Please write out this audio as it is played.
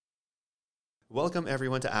Welcome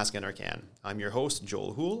everyone to Ask NRCan. I'm your host,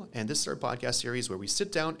 Joel Houle, and this is our podcast series where we sit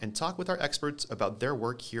down and talk with our experts about their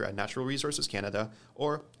work here at Natural Resources Canada,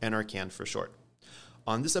 or NRCan for short.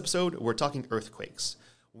 On this episode, we're talking earthquakes.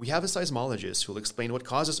 We have a seismologist who'll explain what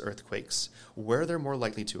causes earthquakes, where they're more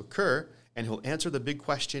likely to occur, and who'll answer the big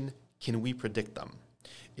question, can we predict them?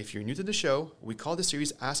 If you're new to the show, we call this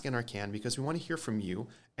series Ask NRCan because we want to hear from you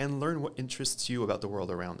and learn what interests you about the world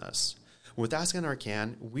around us. With Ask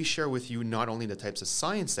NRCan, we share with you not only the types of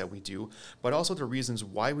science that we do, but also the reasons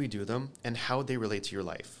why we do them and how they relate to your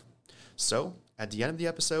life. So, at the end of the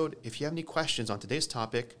episode, if you have any questions on today's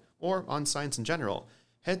topic or on science in general,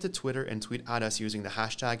 head to Twitter and tweet at us using the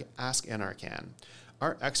hashtag AskNRCan.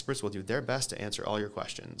 Our experts will do their best to answer all your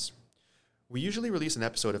questions. We usually release an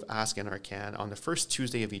episode of Ask NRCan on the first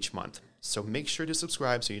Tuesday of each month, so make sure to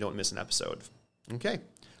subscribe so you don't miss an episode. Okay,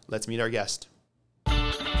 let's meet our guest.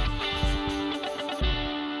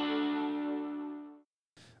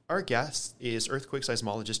 Our guest is earthquake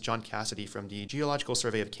seismologist John Cassidy from the Geological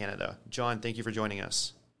Survey of Canada. John, thank you for joining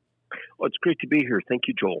us. Well, it's great to be here. Thank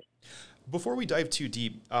you, Joel. Before we dive too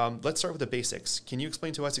deep, let's start with the basics. Can you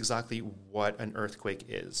explain to us exactly what an earthquake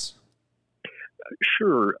is?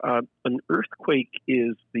 Sure. An earthquake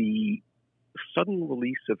is the sudden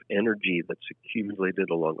release of energy that's accumulated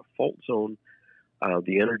along a fault zone.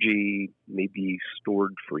 The energy may be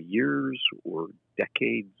stored for years or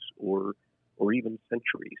decades or even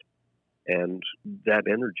centuries. And that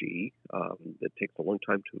energy that takes a long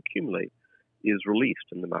time to accumulate is released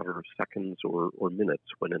in the matter of seconds or minutes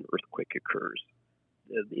when an earthquake occurs.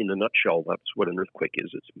 In a nutshell, that's what an earthquake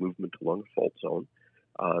is. It's movement along a fault zone.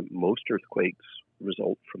 Most earthquakes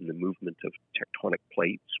result from the movement of tectonic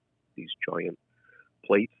plates, these giant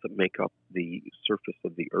plates that make up the surface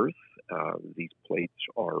of the earth. These plates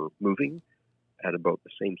are moving at about the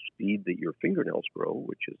same speed that your fingernails grow,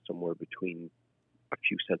 which is somewhere between a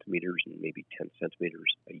few centimeters and maybe 10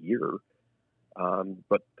 centimeters a year.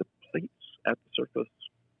 But the plates at the surface,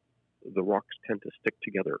 the rocks tend to stick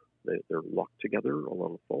together. They're locked together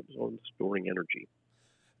along a fault zone, storing energy.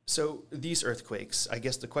 So these earthquakes, I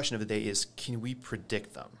guess the question of the day is, can we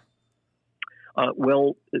predict them?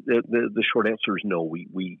 Well, the short answer is no.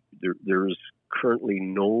 There's currently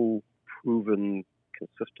no proven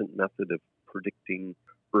consistent method of predicting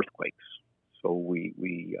earthquakes. So we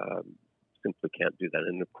simply can't do that.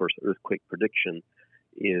 And of course, earthquake prediction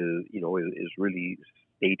is really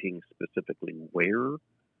stating specifically where,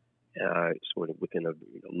 sort of within a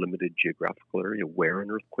limited geographical area, where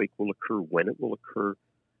an earthquake will occur, when it will occur,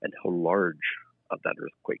 and how large of that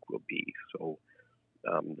earthquake will be. So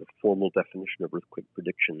the formal definition of earthquake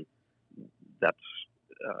prediction, that's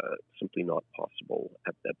simply not possible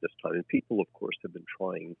at this time. And people, of course, have been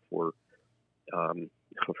trying for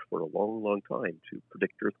a long, long time to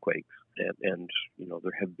predict earthquakes. And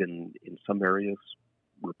there have been, in some areas,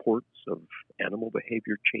 reports of animal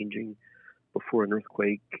behavior changing before an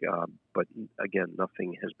earthquake. But again,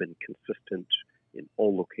 nothing has been consistent in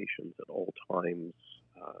all locations at all times.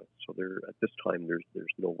 So at this time, there's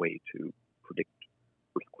no way to predict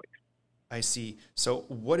earthquakes. I see. So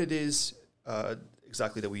what it is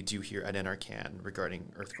exactly that we do here at NRCan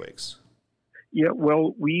regarding earthquakes? Yeah,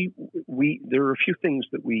 well, we there are a few things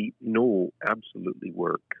that we know absolutely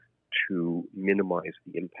work to minimize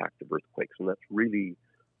the impact of earthquakes, and that's really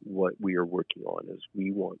what we are working on. Is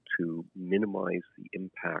we want to minimize the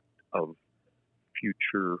impact of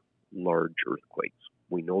future large earthquakes.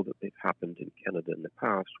 We know that they've happened in Canada in the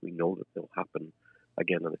past. We know that they'll happen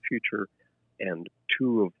again in the future. And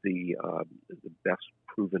two of the best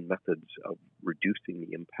proven methods of reducing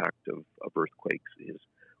the impact of earthquakes is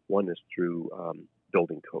one is through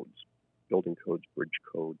building codes, bridge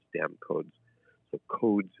codes, dam codes, so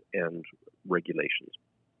codes and regulations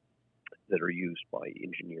that are used by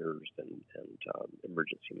engineers and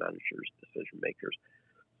emergency managers, decision makers.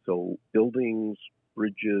 So buildings,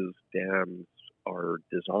 bridges, dams are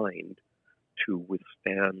designed to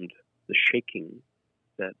withstand the shaking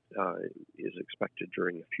that is expected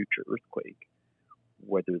during a future earthquake,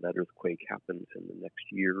 whether that earthquake happens in the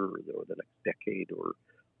next year or the next decade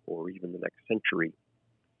or even the next century.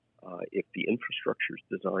 If the infrastructure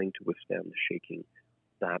is designed to withstand the shaking,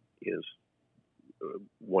 that is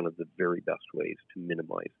one of the very best ways to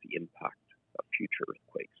minimize the impact of future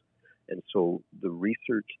earthquakes. And so the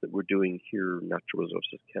research that we're doing here, Natural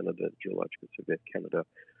Resources Canada, Geological Survey of Canada,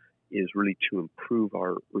 is really to improve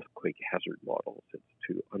our earthquake hazard models. It's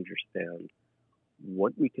to understand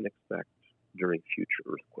what we can expect during future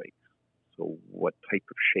earthquakes. So what type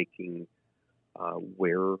of shaking,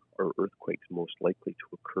 where are earthquakes most likely to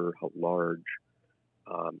occur, how large,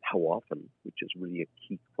 how often, which is really a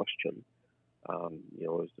key question.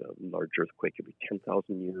 large earthquake every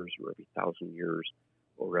 10,000 years or every 1,000 years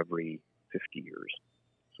or every 50 years.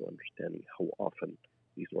 So understanding how often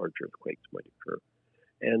these large earthquakes might occur.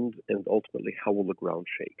 And ultimately, how will the ground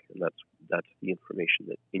shake? And that's the information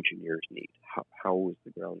that engineers need. How is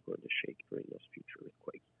the ground going to shake during those future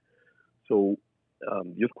earthquakes? So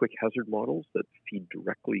the earthquake hazard models that feed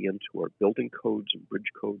directly into our building codes and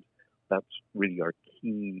bridge codes, that's really our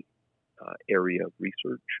key area of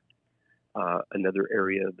research. Another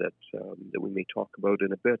area that we may talk about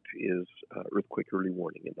in a bit is earthquake early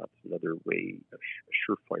warning, and that's another way, a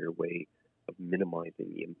surefire way of minimizing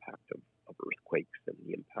the impact of earthquakes and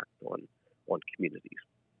the impact on communities.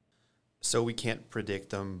 So we can't predict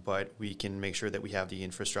them, but we can make sure that we have the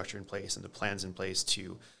infrastructure in place and the plans in place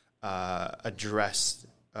to address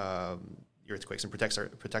earthquakes and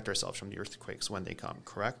protect ourselves from the earthquakes when they come,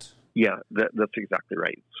 correct? Yeah, that's exactly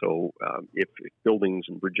right. So if buildings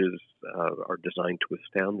and bridges are designed to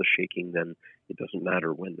withstand the shaking, then it doesn't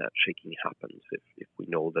matter when that shaking happens. If we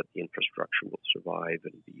know that the infrastructure will survive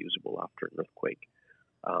and be usable after an earthquake,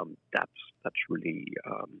 that's really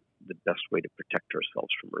the best way to protect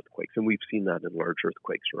ourselves from earthquakes. And we've seen that in large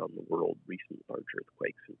earthquakes around the world, recent large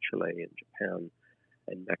earthquakes in Chile and Japan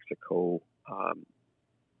and Mexico.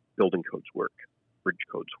 Building codes work, bridge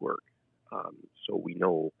codes work. So we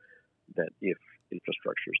know that if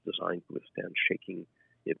infrastructure is designed to withstand shaking,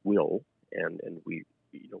 it will. And we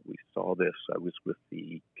saw this. I was with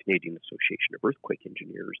the Canadian Association of Earthquake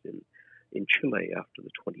Engineers in Chile after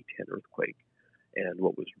the 2010 earthquake, and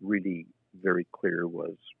what was really very clear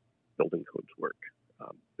was building codes work.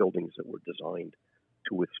 Buildings that were designed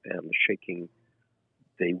to withstand the shaking,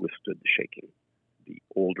 they withstood the shaking. The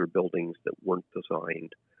older buildings that weren't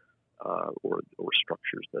designed or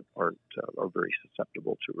structures that are very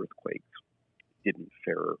susceptible to earthquakes didn't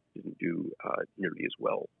do nearly as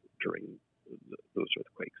well during those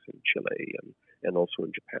earthquakes in Chile and also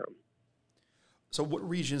in Japan. So what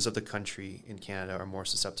regions of the country in Canada are more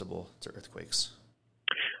susceptible to earthquakes?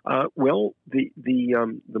 Well, the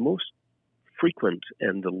most frequent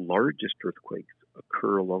and the largest earthquakes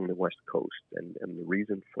occur along the west coast, and the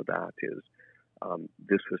reason for that is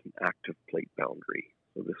this is an active plate boundary.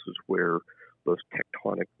 So this is where those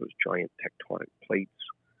giant tectonic plates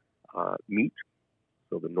meet.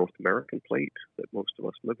 So the North American plate that most of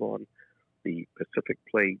us live on, the Pacific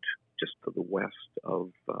plate just to the west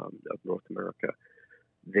of North America,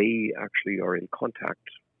 they actually are in contact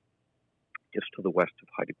just to the west of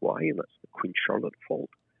Haida Gwaii, and that's the Queen Charlotte Fault,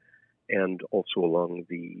 and also along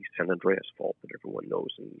the San Andreas Fault that everyone knows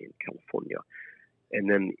in California. And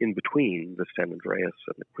then in between the San Andreas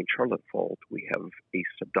and the Queen Charlotte Fault, we have a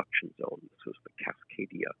subduction zone. This is the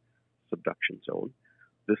Cascadia subduction zone.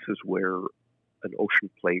 This is where an ocean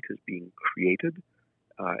plate is being created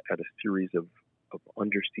at a series of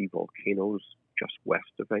undersea volcanoes just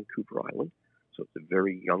west of Vancouver Island. So it's a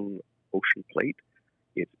very young ocean plate.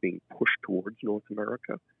 It's being pushed towards North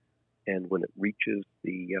America. And when it reaches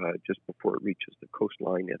just before it reaches the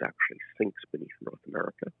coastline, it actually sinks beneath North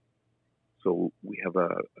America. So we have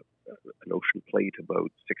an ocean plate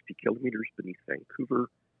about 60 kilometers beneath Vancouver,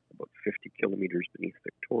 about 50 kilometers beneath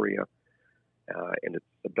Victoria, and it's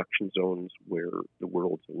subduction zones where the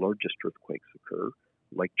world's largest earthquakes occur,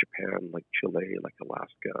 like Japan, like Chile, like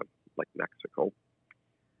Alaska, like Mexico.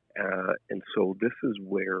 And so this is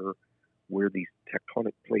where these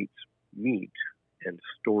tectonic plates meet and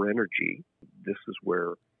store energy. This is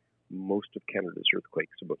where most of Canada's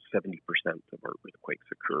earthquakes, about 70% of our earthquakes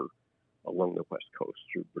occur along the west coast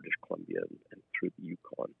through British Columbia and through the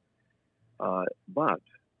Yukon. But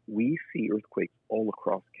we see earthquakes all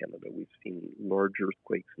across Canada. We've seen large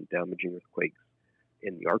earthquakes and damaging earthquakes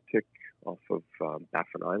in the Arctic off of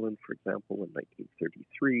Baffin Island, for example, in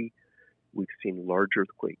 1933. We've seen large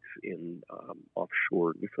earthquakes in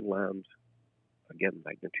offshore Newfoundland, again,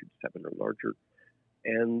 magnitude 7 or larger.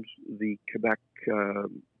 And the Quebec,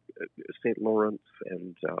 St. Lawrence,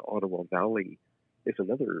 and Ottawa Valley is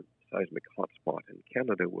another seismic hotspot in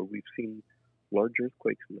Canada where we've seen large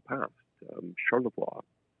earthquakes in the past. Charlevoix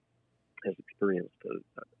has experienced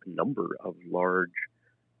a number of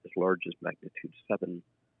as large as magnitude 7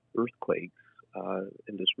 earthquakes,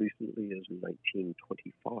 and as recently as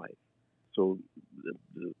 1925. So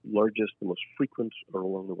the largest, the most frequent are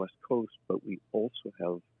along the west coast, but we also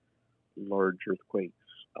have large earthquakes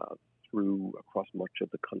across much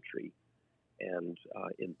of the country. And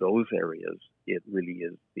in those areas, it really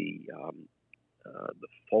is the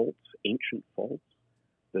faults, ancient faults,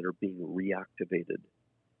 that are being reactivated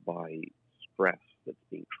by stress that's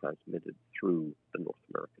being transmitted through the North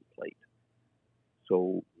American plate.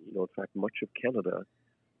 So, in fact, much of Canada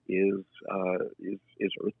is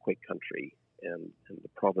earthquake country, and the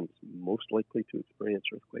province most likely to experience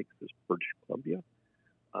earthquakes is British Columbia.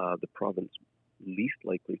 The province least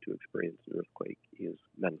likely to experience an earthquake is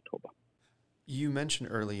Manitoba. You mentioned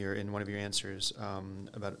earlier in one of your answers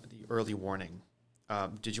about the early warning.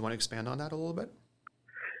 Did you want to expand on that a little bit?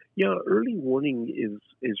 Yeah, early warning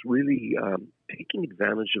is really taking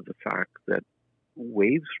advantage of the fact that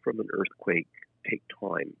waves from an earthquake take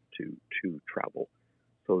time to travel.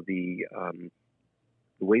 So the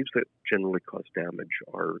waves that generally cause damage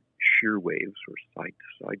are shear waves or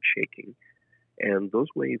side-to-side shaking, and those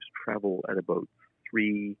waves travel at about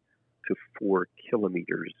 3 to 4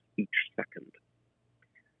 kilometers each second.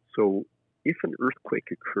 So if an earthquake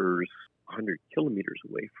occurs 100 kilometers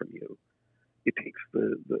away from you, it takes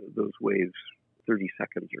those waves 30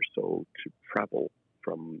 seconds or so to travel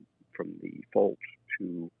from the fault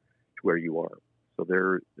to where you are. So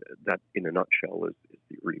that in a nutshell is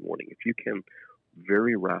the early warning. If you can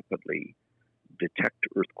very rapidly detect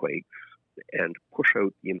earthquakes and push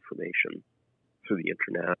out the information through the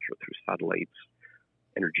internet or through satellites,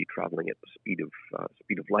 energy traveling at the speed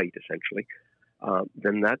of light, essentially,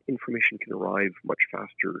 then that information can arrive much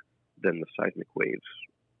faster than the seismic waves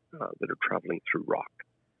that are traveling through rock.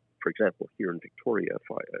 For example, here in Victoria,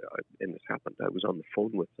 and this happened, I was on the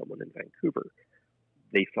phone with someone in Vancouver.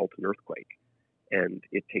 They felt an earthquake, and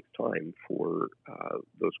it takes time for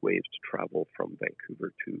those waves to travel from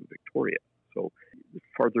Vancouver to Victoria. So the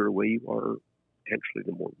farther away you are, potentially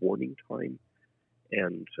the more warning time,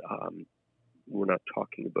 and we're not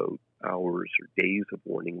talking about hours or days of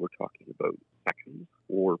warning. We're talking about seconds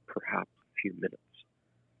or perhaps a few minutes.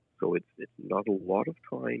 So it's not a lot of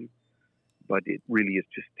time, but it really is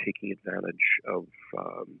just taking advantage of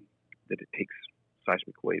that it takes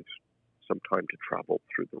seismic waves some time to travel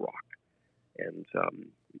through the rock. And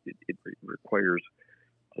it requires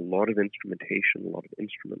a lot of instrumentation, a lot of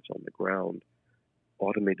instruments on the ground,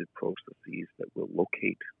 automated processes that will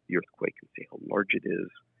locate the earthquake and see how large it is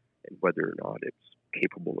and whether or not it's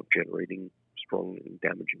capable of generating strong and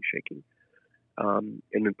damaging shaking, and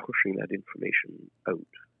then pushing that information out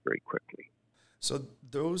very quickly. So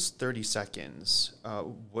those 30 seconds,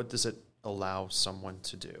 what does it allow someone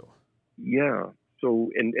to do? Yeah.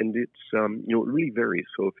 So and it's it really varies.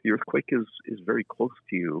 So if the earthquake is very close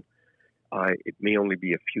to you, it may only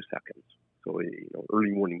be a few seconds. So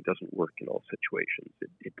early warning doesn't work in all situations.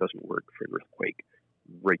 It doesn't work for an earthquake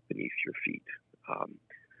right beneath your feet.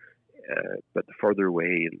 But the farther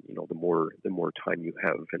away, and the more time you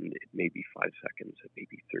have, and it may be 5 seconds, it may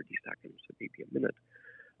be 30 seconds, it may be a minute.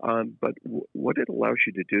 But what it allows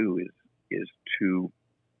you to do is to,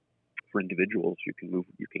 for individuals, you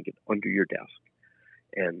can get under your desk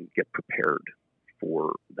and get prepared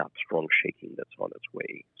for that strong shaking that's on its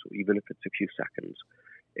way. So even if it's a few seconds,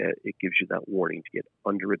 it gives you that warning to get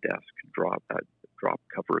under a desk, drop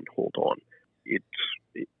cover, and hold on.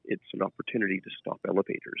 It's an opportunity to stop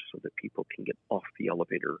elevators so that people can get off the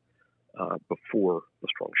elevator before the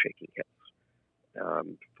strong shaking hits.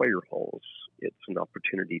 Fire halls, it's an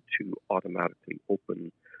opportunity to automatically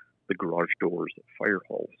open the garage doors at fire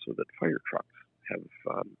halls so that fire trucks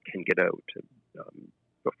can get out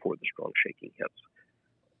before the strong shaking hits,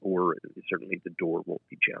 or certainly the door won't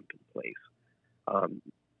be jammed in place.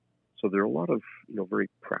 So there are a lot of very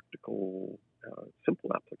practical,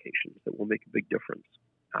 simple applications that will make a big difference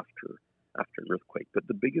after an earthquake. But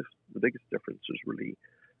the biggest difference is really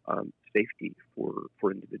safety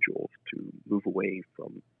for individuals to move away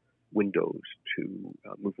from windows, to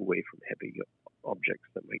move away from heavy objects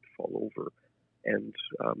that might fall over, and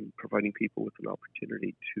providing people with an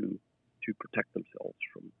opportunity to protect themselves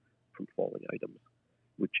from falling items,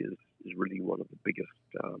 which is really one of the biggest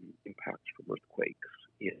impacts from earthquakes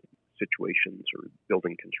in situations or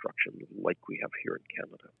building construction like we have here in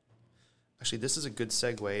Canada. Actually, this is a good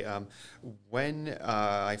segue. When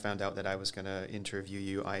I found out that I was going to interview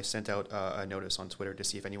you, I sent out a notice on Twitter to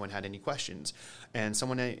see if anyone had any questions. And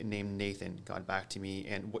someone named Nathan got back to me.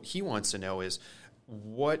 And what he wants to know is,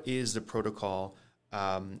 what is the protocol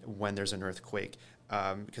when there's an earthquake?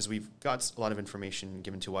 Because we've got a lot of information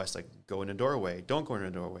given to us, like go in a doorway, don't go in a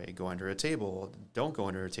doorway, go under a table, don't go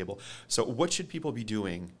under a table. So what should people be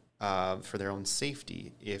doing for their own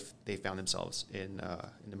safety if they found themselves in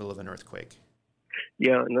the middle of an earthquake?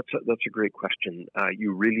 Yeah, and that's a great question.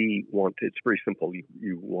 You really want to, it's very simple.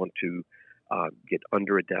 You want to get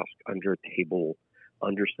under a desk, under a table,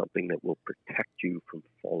 under something that will protect you from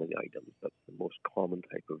falling items. That's the most common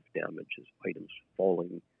type of damage, is items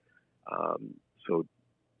falling. So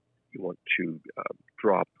you want to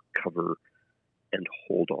drop, cover, and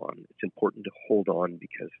hold on. It's important to hold on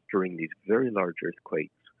because during these very large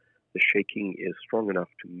earthquakes, the shaking is strong enough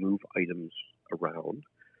to move items around.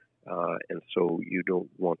 And so you don't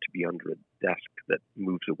want to be under a desk that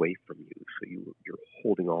moves away from you. So you're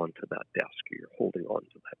holding on to that desk, or you're holding on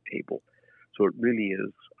to that table. So it really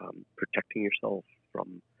is protecting yourself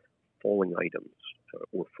from falling items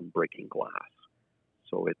or from breaking glass.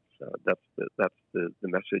 So it's that's the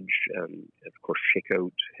message. And of course,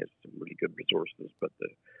 Shakeout has some really good resources. But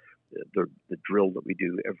the drill that we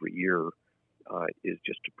do every year is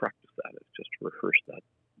just to practice that. It's just to rehearse that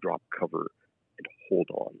drop, cover, and hold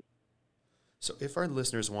on. So if our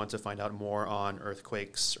listeners want to find out more on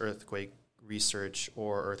earthquakes, earthquake research,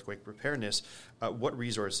 or earthquake preparedness, what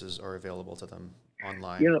resources are available to them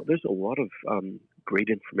online? Yeah, there's a lot of great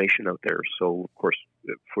information out there. So, of course,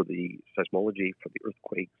 for the seismology, for the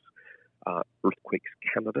earthquakes, Earthquakes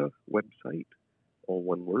Canada website, all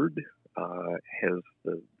one word, has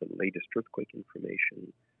the latest earthquake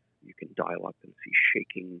information. You can dial up and see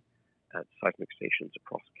shaking at seismic stations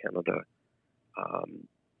across Canada.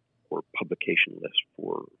 Or publication list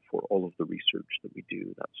for all of the research that we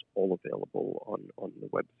do. That's all available on the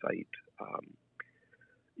website.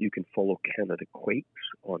 You can follow Canada Quakes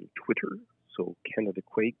on Twitter. So Canada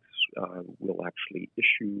Quakes will actually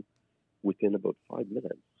issue within about 5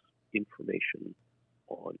 minutes information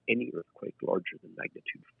on any earthquake larger than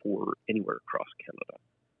magnitude 4 anywhere across Canada.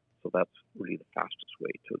 So that's really the fastest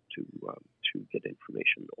way to get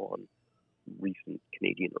information on recent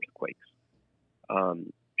Canadian earthquakes.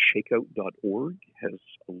 Shakeout.org has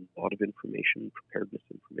a lot of information, preparedness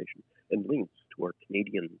information, and links to our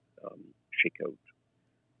Canadian Shakeout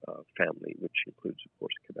family, which includes, of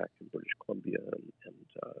course, Quebec and British Columbia and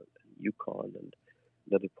Yukon and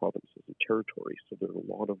other provinces and territories. So there are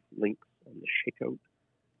a lot of links on the Shakeout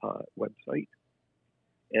website.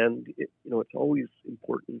 And it's always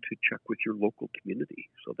important to check with your local community.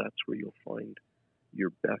 So that's where you'll find your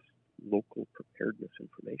best local preparedness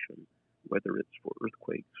information, whether it's for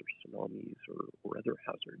earthquakes or tsunamis or other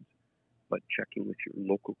hazards. But checking with your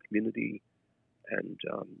local community and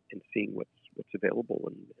seeing what's available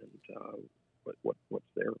and what's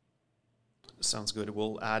there. Sounds good.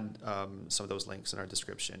 We'll add some of those links in our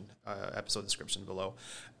description, episode description below.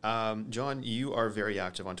 John, you are very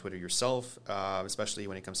active on Twitter yourself, especially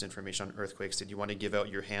when it comes to information on earthquakes. Did you want to give out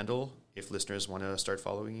your handle if listeners want to start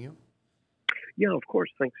following you? Yeah, of course.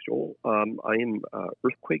 Thanks, Joel. I am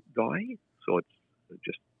Earthquake Guy, so it's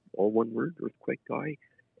just all one word, Earthquake Guy.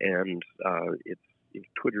 And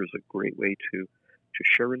Twitter is a great way to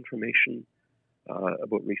share information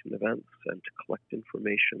about recent events and to collect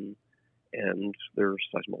information. And there are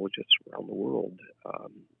seismologists around the world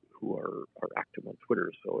who are active on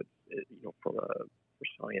Twitter. So for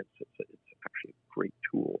science, it's actually a great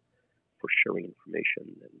tool for sharing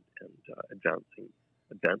information and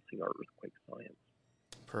advancing our earthquake science.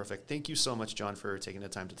 Perfect. Thank you so much, John, for taking the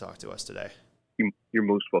time to talk to us today. You're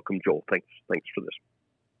most welcome, Joel. Thanks for this.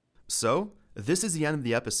 So, this is the end of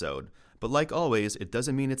the episode, but like always, it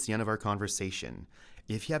doesn't mean it's the end of our conversation.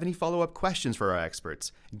 If you have any follow-up questions for our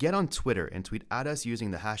experts, get on Twitter and tweet at us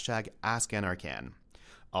using the hashtag AskNRCan.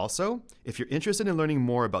 Also, if you're interested in learning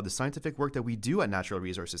more about the scientific work that we do at Natural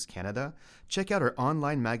Resources Canada, check out our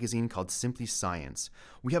online magazine called Simply Science.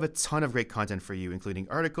 We have a ton of great content for you, including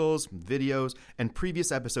articles, videos, and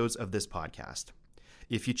previous episodes of this podcast.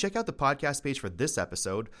 If you check out the podcast page for this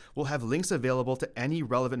episode, we'll have links available to any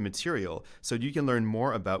relevant material so you can learn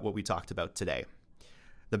more about what we talked about today.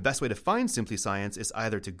 The best way to find Simply Science is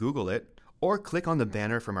either to Google it or click on the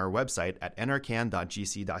banner from our website at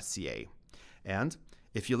nrcan.gc.ca. And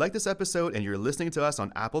if you like this episode and you're listening to us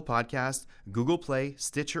on Apple Podcasts, Google Play,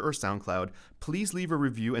 Stitcher, or SoundCloud, please leave a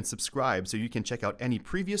review and subscribe so you can check out any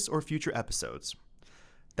previous or future episodes.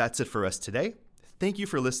 That's it for us today. Thank you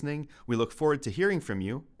for listening. We look forward to hearing from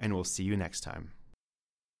you, and we'll see you next time.